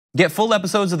Get full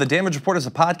episodes of The Damage Report as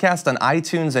a podcast on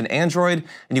iTunes and Android,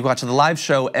 and you can watch the live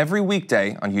show every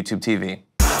weekday on YouTube TV.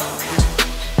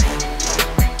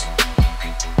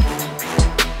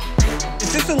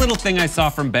 It's just a little thing I saw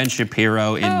from Ben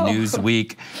Shapiro in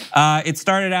Newsweek. It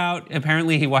started out,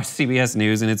 apparently he watched CBS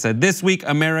News, and it said, "This week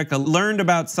America learned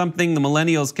about something the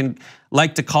millennials can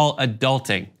like to call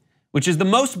adulting," which is the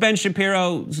most Ben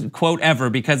Shapiro quote ever,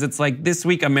 because it's like, this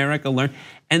week America learned.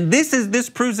 And this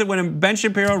proves that when Ben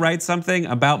Shapiro writes something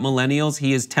about millennials,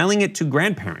 he is telling it to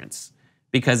grandparents,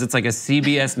 because it's like a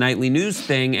CBS nightly news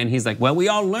thing, and he's like, well, we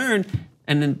all learned,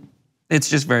 and then it's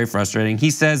just very frustrating.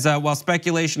 He says, while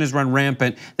speculation has run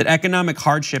rampant that economic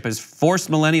hardship has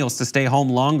forced millennials to stay home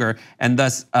longer and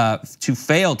thus to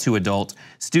fail to adult,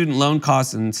 student loan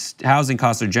costs and housing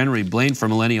costs are generally blamed for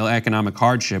millennial economic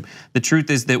hardship. The truth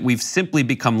is that we've simply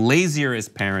become lazier as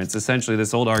parents. Essentially,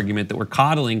 this old argument that we're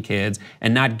coddling kids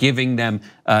and not giving them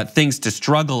things to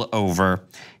struggle over.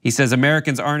 He says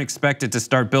Americans aren't expected to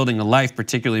start building a life,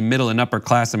 particularly middle and upper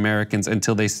class Americans,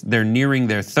 until they're nearing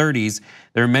their 30s.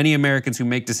 There are many Americans who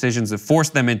make decisions that force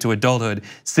them into adulthood.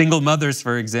 Single mothers,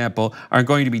 for example, aren't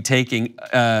going to be taking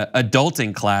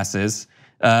adulting classes.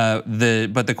 But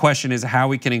the question is how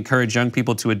we can encourage young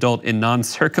people to adult in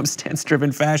non-circumstance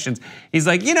driven fashions. He's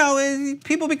like,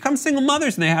 people become single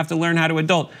mothers and they have to learn how to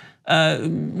adult. We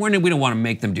don't want to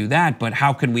make them do that, but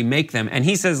how can we make them? And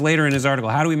he says later in his article,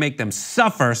 how do we make them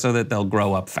suffer so that they'll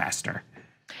grow up faster?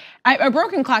 A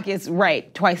broken clock is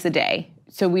right twice a day.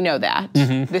 So we know that.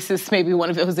 This is maybe one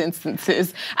of those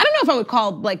instances. I don't know if I would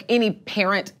call like any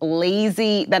parent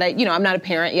lazy, that I'm not a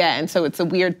parent yet, and so it's a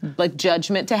weird like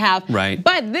judgment to have. Right.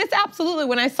 But this absolutely,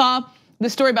 when I saw the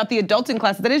story about the adulting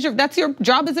class, that's your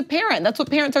job as a parent. That's what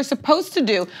parents are supposed to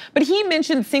do. But he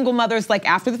mentioned single mothers like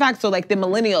after the fact, so like the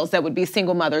millennials that would be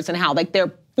single mothers and how like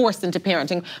they're forced into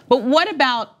parenting. But what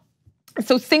about,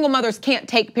 so single mothers can't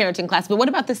take parenting class, but what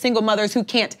about the single mothers who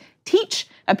can't teach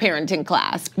a parenting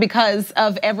class because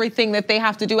of everything that they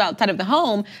have to do outside of the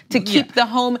home to keep the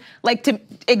home like to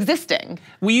existing?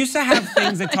 We used to have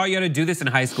things that taught you how to do this in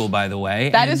high school, by the way.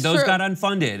 That and is those true. got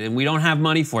unfunded and we don't have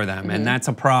money for them, and that's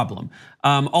a problem.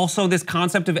 Also, this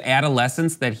concept of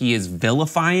adolescence that he is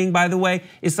vilifying, by the way,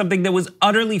 is something that was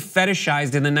utterly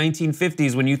fetishized in the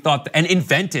 1950s when you thought, and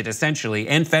invented essentially,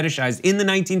 and fetishized in the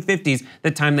 1950s,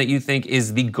 the time that you think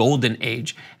is the golden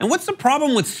age. And what's the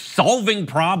problem with solving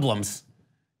problems?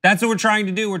 That's what we're trying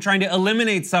to do. We're trying to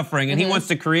eliminate suffering, and he wants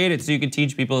to create it so you can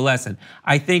teach people a lesson.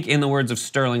 I think, in the words of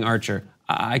Sterling Archer,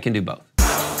 I can do both.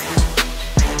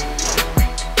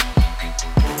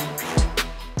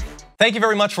 Thank you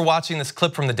very much for watching this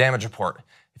clip from The Damage Report.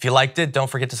 If you liked it, don't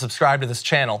forget to subscribe to this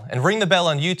channel and ring the bell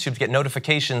on YouTube to get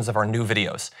notifications of our new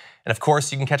videos. And of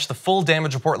course, you can catch the full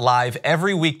Damage Report live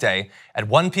every weekday at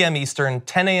 1 p.m. Eastern,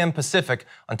 10 a.m. Pacific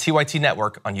on TYT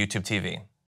Network on YouTube TV.